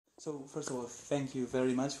So first of all, thank you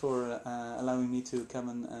very much for allowing me to come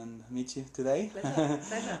and meet you today. Pleasure.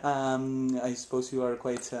 Pleasure. I suppose you are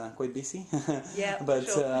quite busy. Yeah, but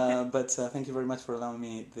sure. but thank you very much for allowing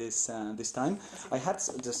me this time. I had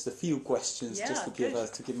just a few questions just to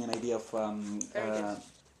give me an idea of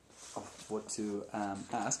what to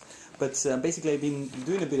ask. But basically, I've been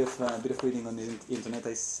doing a bit of reading on the internet.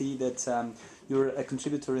 I see that you're a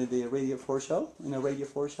contributor in the Radio 4 show,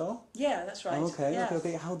 Yeah, that's right.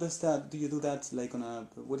 Okay. How does that? Do you do that like on a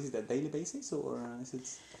daily basis, or is it?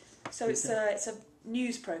 So it's a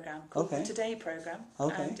news program called the Today program,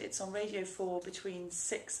 and it's on Radio 4 between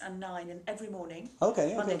 6 and 9 and every morning,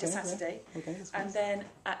 Monday to Saturday. And then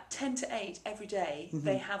at 10 to 8 every day,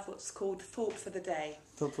 they have what's called Thought for the Day.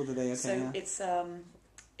 Thought for the Day. Okay. So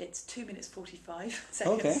it's 2 minutes 45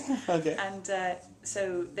 seconds. Okay. And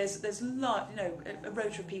so there's a lot, a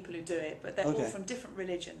road of people who do it, but they're all from different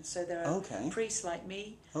religions. So there are priests like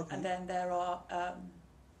me, and then there are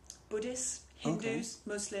Buddhists, Hindus,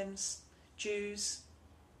 Muslims, Jews,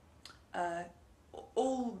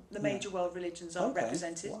 all the major world religions are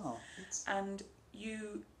represented. Wow. And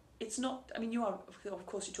it's not, you are, of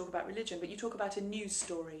course you talk about religion, but you talk about a news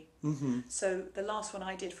story. So the last one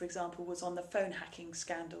I did, for example, was on the phone hacking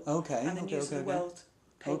scandal. And the News of the World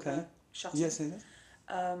paper shut it.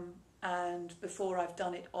 And before I've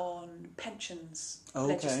done it on pensions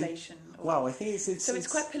legislation. Wow, I think it's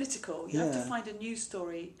quite political. You have to find a news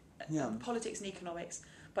story, politics and economics,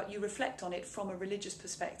 but you reflect on it from a religious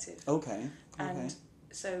perspective. And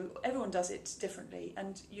so everyone does it differently,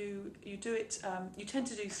 and you do it. You tend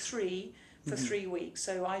to do 3 for 3 weeks.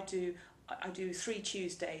 So I do 3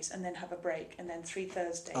 Tuesdays and then have a break, and then 3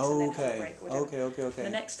 Thursdays and then have a break. Whatever. The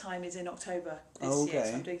next time is in October this year,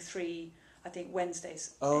 so I'm doing 3. I think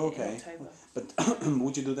Wednesdays in October. But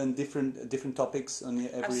would you do then different topics on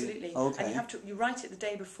every? Absolutely. And you write it the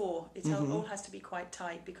day before. It all has to be quite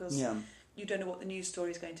tight because you don't know what the news story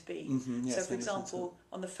is going to be. So, for example,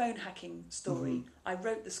 on the phone hacking story, I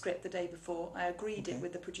wrote the script the day before. I agreed it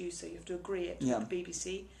with the producer. You have to agree it with the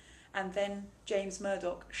BBC. And then James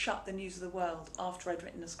Murdoch shut the News of the World after I'd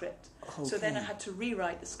written the script. So then I had to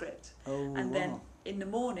rewrite the script. Then in the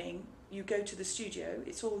morning, you go to the studio.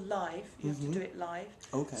 It's all live. You have to do it live.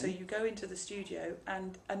 So you go into the studio,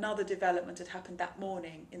 and another development had happened that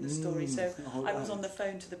morning in the story. So I was on the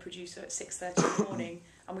phone to the producer at 6:30 in the morning,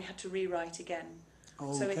 and we had to rewrite again.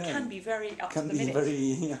 So it can be very up to the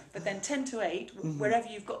minute. But then 10 to 8, wherever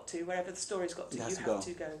you've got to, wherever the story's got to, you have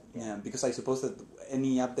to go. Yeah, because I suppose that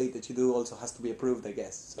any update that you do also has to be approved, I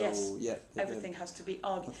guess. So, yes, everything has to be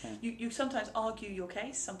argued. You sometimes argue your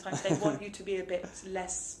case. Sometimes they want you to be a bit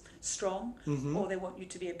less strong, or they want you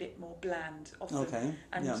to be a bit more bland often.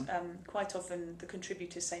 And quite often the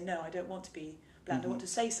contributors say, no, I don't want to be bland, I want to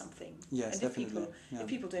say something. Yes, and if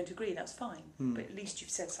people don't agree, that's fine, but at least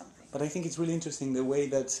you've said something. But I think it's really interesting the way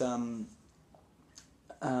that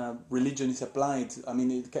religion is applied. I mean,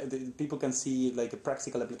 people can see like a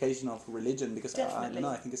practical application of religion, because I don't know,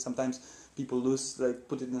 I think sometimes people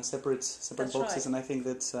put it in separate boxes, and I think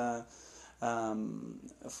that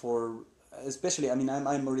especially, I mean,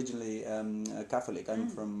 I'm originally Catholic. I'm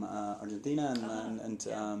from Argentina,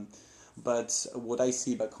 but what I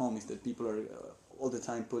see back home is that people are all the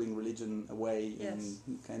time putting religion away and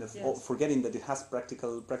kind of forgetting that it has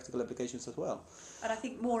practical applications as well. And I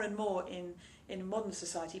think more and more in modern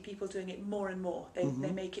society, people are doing it more and more.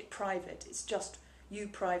 They make it private. It's just you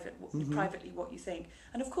privately what you think.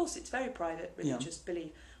 And of course it's very private, religious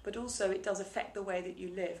belief, but also it does affect the way that you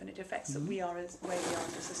live, and it affects the way we are as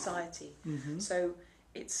a society. So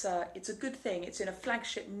it's a good thing. It's in a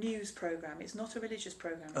flagship news program. It's not a religious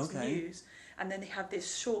program, it's news. And then they have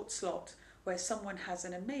this short slot where someone has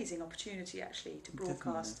an amazing opportunity actually to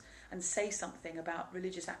broadcast and say something about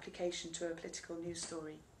religious application to a political news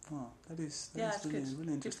story. Oh, that is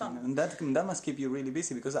really interesting, fun. And that must keep you really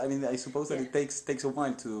busy, because I mean, I suppose that it takes a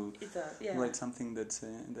while to write something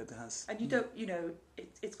that has. And you don't,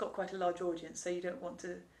 it's got quite a large audience, so you don't want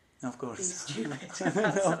to. Of course. Be stupid.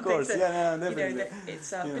 Of course, definitely.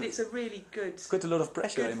 But it's a really good. Quite a lot of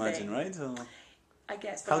pressure, I imagine, right? So, I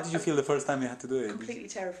guess. How did you feel the first time you had to do it? Completely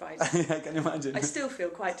terrified. I can imagine. I still feel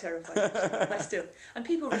quite terrified. And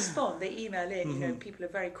people respond. They email in. People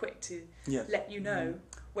are very quick to let you know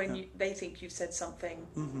when they think you've said something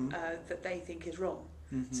that they think is wrong.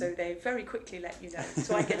 So they very quickly let you know.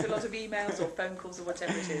 So I get a lot of emails or phone calls or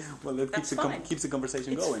whatever it is. Well, that keeps the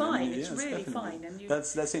conversation going. It's fine. It's really fine. And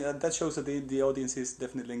that shows that the audience is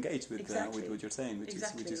definitely engaged with what you're saying, which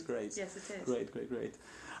is great. Yes, it is. Great.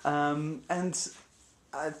 And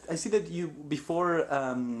I see that you before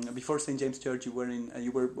St. James Church you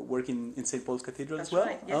were working in St. Paul's Cathedral That's as well.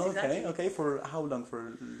 Right. Yes, exactly. Okay. For how long?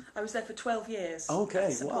 I was there for 12 years. Okay,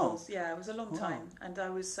 at St. wow. Paul's. Yeah, it was a long time, and I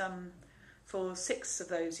was for 6 or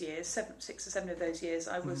 7 of those years.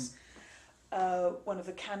 I was one of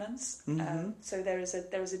the canons. So there is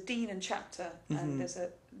a dean and chapter, and there's a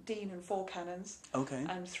dean and 4 canons,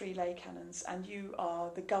 and 3 lay canons, and you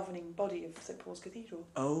are the governing body of St. Paul's Cathedral.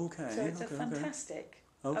 Okay. So it's a fantastic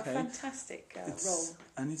role,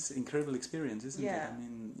 and it's an incredible experience, isn't it? I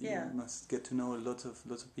mean, you must get to know lots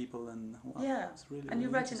of people, and it's really. And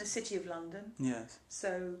you're right in the city of London. Yes.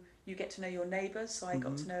 So you get to know your neighbours. So I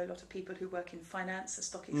got to know a lot of people who work in finance, the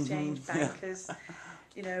stock exchange, bankers.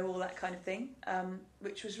 You know, all that kind of thing,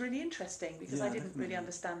 which was really interesting because I didn't really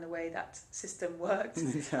understand the way that system worked.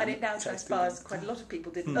 And it now transpires quite a lot of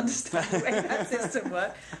people didn't understand the way that system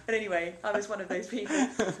worked. But anyway, I was one of those people.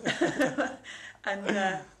 And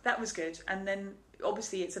that was good. And then,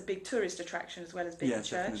 obviously, it's a big tourist attraction as well as being a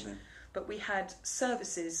church. Definitely. But we had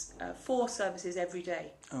services, 4 services every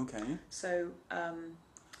day. Okay. So...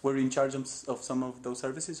 were you in charge of some of those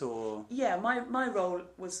services, or...? Yeah, my role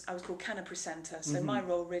was, I was called Canna Presenter, so my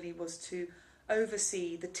role really was to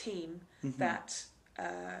oversee the team that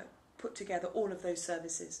put together all of those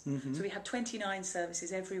services. So we had 29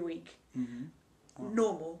 services every week,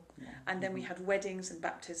 normal, and then we had weddings and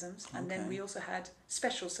baptisms, and then we also had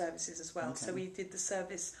special services as well. So we did the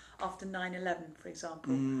service after 9/11, for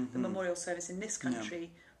example. The memorial service in this country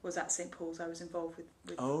was at St. Paul's. I was involved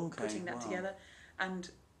with putting that together, and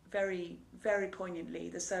very, very poignantly,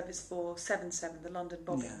 the service for 7/7, the London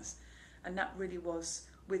bombings. And that really was,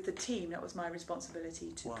 with the team, that was my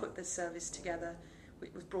responsibility to put the service together.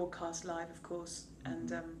 It was broadcast live, of course.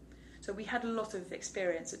 And so we had a lot of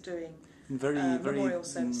experience at doing memorial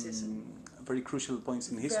services. Very crucial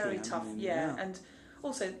points in history. Very tough, And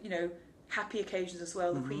also, you know, happy occasions as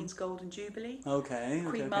well, the Queen's Golden Jubilee,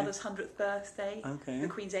 Queen Mother's 100th birthday, the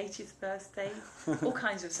Queen's 80th birthday, all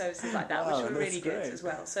kinds of services like that, which were really good as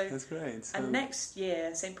well. So that's great. So, and next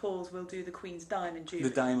year, St. Paul's will do the Queen's Diamond Jubilee.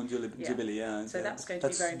 The Diamond Jubilee, So that's going to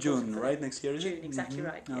be very important. June, right? Next year, is June, exactly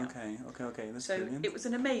right. Yeah. Okay. That's so brilliant. It was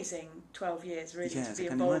an amazing 12 years, really, to be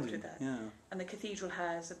involved with that. Yeah. And the cathedral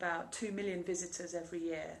has about 2 million visitors every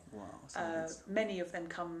year. Wow. Many of them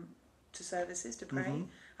come to services to pray,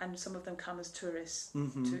 and some of them come as tourists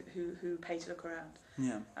who pay to look around.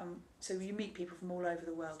 Yeah. So you meet people from all over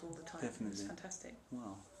the world all the time. Definitely. It's fantastic.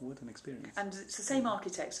 Wow, what an experience. And it's the same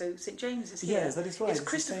architect, so St. James is here. Yes, that is right. It's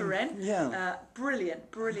Christopher Wren,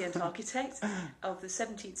 brilliant architect of the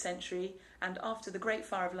 17th century, and after the Great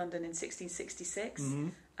Fire of London in 1666,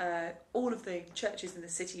 all of the churches in the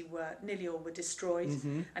city nearly all were destroyed,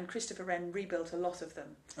 and Christopher Wren rebuilt a lot of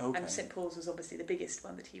them. And St. Paul's was obviously the biggest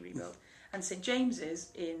one that he rebuilt. And St. James's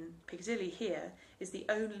in Piccadilly here is the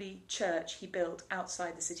only church he built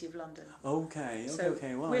outside the City of London. Okay.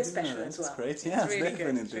 Wow, we're special as well. That's great. Yes,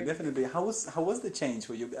 really definitely. How was the change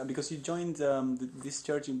for you? Because you joined this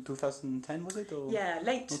church in 2010, was it? Or? Yeah,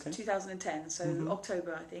 late 2010. So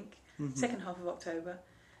October, I think, second half of October,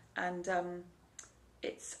 and.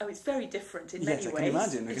 It's very different in many ways. Yes, I can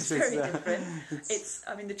imagine. It's very different.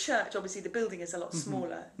 I mean, the church, obviously, the building is a lot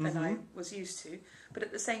smaller than I was used to, but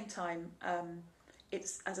at the same time,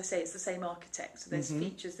 it's, as I say, it's the same architect. So there's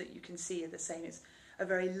features that you can see are the same. It's a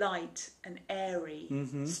very light and airy,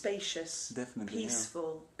 spacious,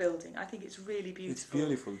 peaceful building. I think it's really beautiful. It's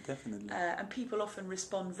beautiful, definitely. And people often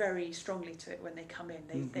respond very strongly to it when they come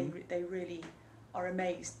in. They really are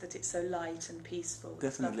amazed that it's so light and peaceful.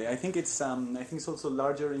 Definitely, I think it's also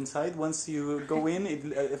larger inside. Once you go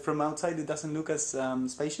in, from outside it doesn't look as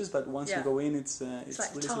spacious, but once you go in, it's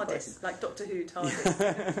like really TARDIS, surprising. Like Doctor Who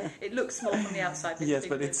TARDIS. It looks small from the outside,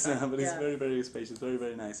 but it's very, very spacious, very,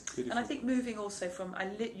 very nice. It's beautiful. And I think moving also from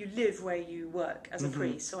you live where you work as a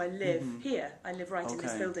priest, so I live here. I live right in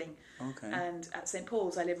this building, and at St.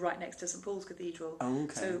 Paul's I live right next to St. Paul's Cathedral.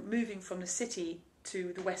 So moving from the city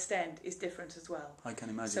to the West End is different as well. I can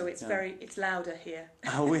imagine. So it's it's louder here.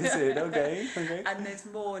 Oh, is it? Okay. And there's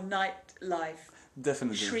more nightlife.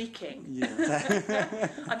 Definitely. Shrieking. Yeah.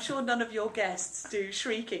 I'm sure none of your guests do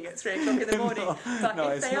shrieking at 3 o'clock in the morning. But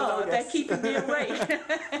if they are, they're keeping me awake.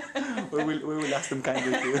 we will ask them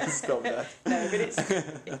kindly to stop that. No, but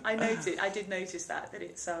I did notice that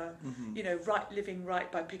it's living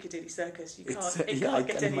right by Piccadilly Circus. It can't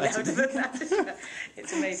get any louder than that.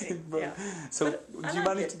 It's amazing. So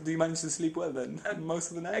do you manage to sleep well then? Most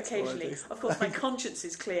of the night? Occasionally. Of course, my conscience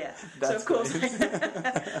is clear. So of course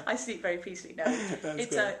I sleep very peacefully. No,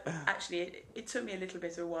 It's actually it took me a little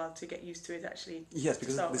bit of a while to get used to it. Actually, yes,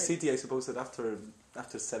 because the city, I suppose that after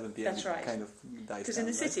 7 p.m. That's right. kind of dies because down,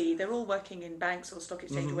 in the city they're all working in banks or stock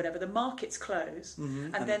exchange or whatever. The markets close,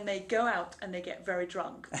 and then they go out and they get very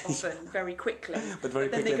drunk, often very quickly. But very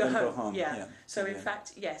then quickly they go then home. go home. Yeah. So in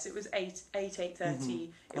fact, yes, it was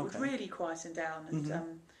 8:30. It would really quieten down,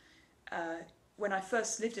 and when I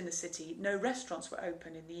first lived in the city, no restaurants were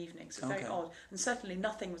open in the evenings. It's very odd, and certainly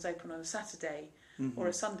nothing was open on a Saturday or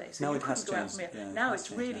a Sunday. So now you it has couldn't go out changed. for meal. Yeah, now it's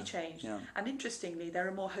really changed. Yeah. And interestingly, there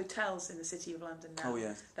are more hotels in the city of London now than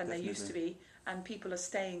definitely. there used to be, and people are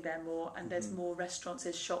staying there more. And there's more restaurants,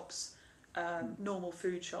 there's shops, normal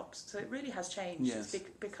food shops. So it really has changed. Yes. It's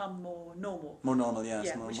become more normal. More normal, yes.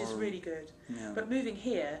 Yeah, more, which is really good. Yeah. But moving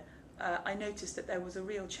here, I noticed that there was a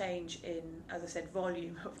real change in, as I said,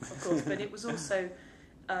 volume, of course, but it was also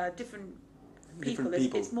different people.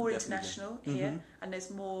 It's more international here, and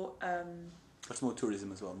there's more. Much more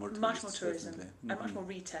tourism as well. Much more tourism and much more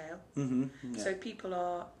retail. So people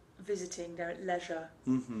are visiting, they're at leisure,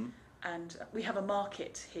 and we have a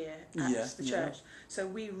market here at the church. So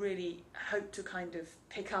we really hope to kind of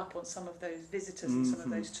pick up on some of those visitors and some of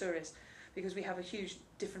those tourists, because we have a huge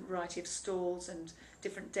different variety of stalls and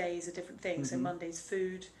different days are different things. So Monday's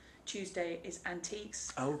food, Tuesday is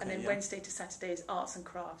antiques, and then Wednesday to Saturday is arts and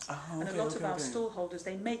crafts. And a lot of our stall holders,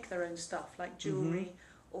 they make their own stuff, like jewellery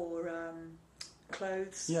or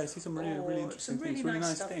clothes. Yeah, I see some really interesting things, really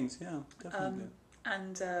nice things. Yeah, definitely.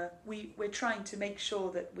 And we're trying to make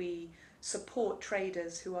sure that we support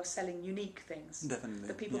traders who are selling unique things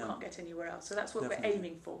that people can't get anywhere else. So that's what we're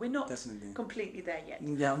aiming for. We're not completely there yet.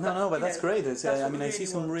 Yeah, but that's great. I mean, I see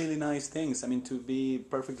some really nice things. I mean, to be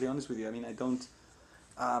perfectly honest with you, I mean, I don't.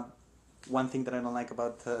 One thing that I don't like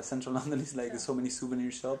about central London is like so many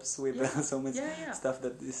souvenir shops with so much stuff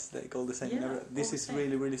that is like all the same. This is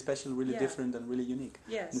really, really special, really different, and really unique.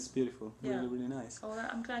 Yes, and it's beautiful. Really, really nice. Oh,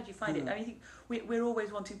 I'm glad you find it. I think we're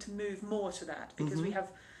always wanting to move more to that, because we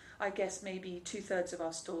have, I guess, maybe 2/3 of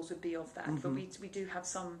our stalls would be of that, but we do have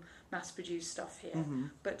some mass-produced stuff here.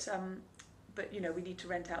 But you know, we need to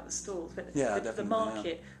rent out the stalls. But the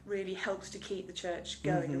market really helps to keep the church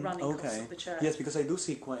going, the running costs of the church. Yes, because I do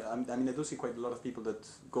see quite. I mean, I do see quite a lot of people that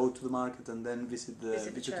go to the market and then visit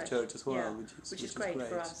the church as well, which is great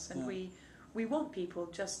for us. And we want people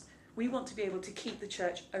we want to be able to keep the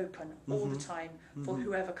church open all the time for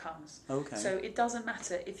whoever comes. So it doesn't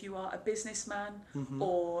matter if you are a businessman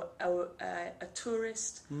or a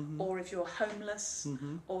tourist, or if you're homeless,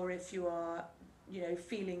 or if you are, you know,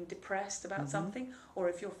 feeling depressed about something, or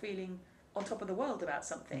if you're feeling on top of the world about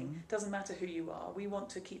something. Doesn't matter who you are. We want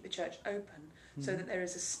to keep the church open so that there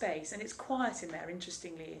is a space, and it's quiet in there.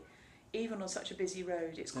 Interestingly, even on such a busy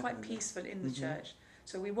road, it's quite peaceful in the church.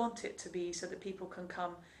 So we want it to be so that people can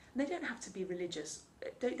come, and they don't have to be religious.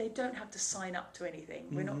 They don't have to sign up to anything.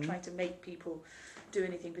 We're not trying to make people do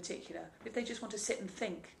anything particular. If they just want to sit and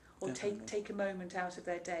think, or take a moment out of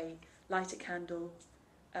their day, light a candle.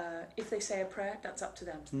 If they say a prayer, that's up to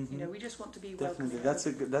them. You know, we just want to be welcoming.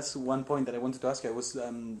 That's one point that I wanted to ask you. I was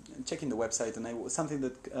checking the website, and something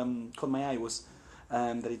that caught my eye was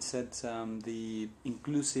that it said the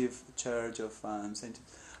inclusive Church of St.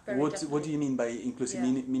 James. What do you mean by inclusive?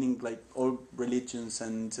 Meaning like all religions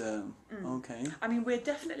and I mean, we're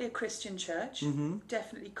definitely a Christian church,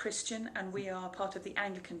 definitely Christian, and we are part of the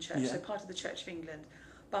Anglican Church, so part of the Church of England.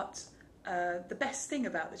 But the best thing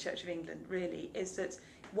about the Church of England really is that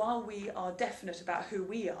while we are definite about who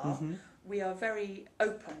we are very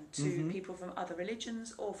open to people from other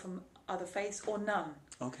religions or from other faiths, or none.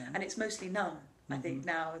 And it's mostly none, I think,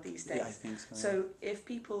 now these days. Yeah, I think so. So if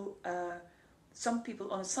people, some people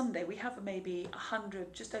on a Sunday, we have maybe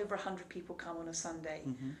 100, just over 100 people come on a Sunday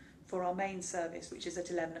for our main service, which is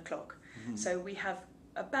at 11 o'clock. So we have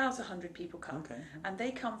about 100 people come, and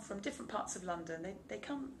they come from different parts of London. They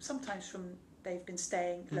come sometimes from, they've been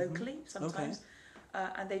staying locally sometimes,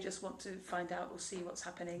 and they just want to find out or see what's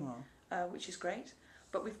happening, which is great.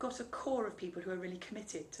 But we've got a core of people who are really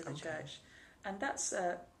committed to the church, and that's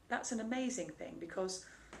an amazing thing, because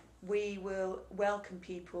we will welcome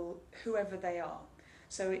people whoever they are.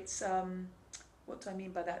 So it's what do I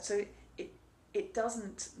mean by that? So it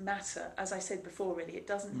doesn't matter, as I said before, really, it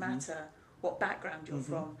doesn't matter what background you're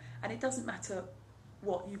from, and it doesn't matter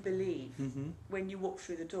what you believe when you walk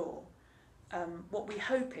through the door. What we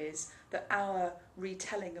hope is that our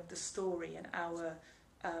retelling of the story and our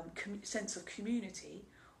sense of community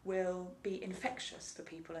will be infectious for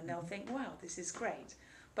people, and they'll think, wow, this is great.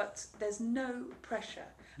 But there's no pressure,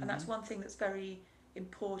 and that's one thing that's very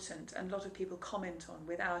important, and a lot of people comment on,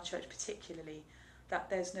 with our church particularly, that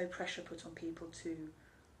there's no pressure put on people to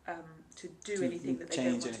to do anything that they don't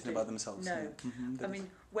want to do. Change anything about themselves. No. Yeah. I mean,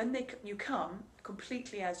 when you come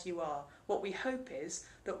completely as you are, what we hope is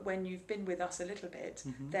that when you've been with us a little bit,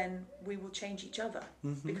 then we will change each other,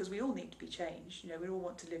 because we all need to be changed. You know, we all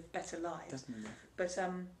want to live better lives. Definitely. But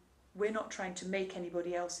we're not trying to make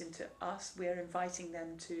anybody else into us. We're inviting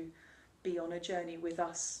them to be on a journey with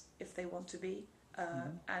us if they want to be.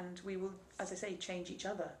 And we will, as I say, change each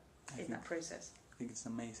other in that process. I think it's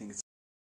amazing.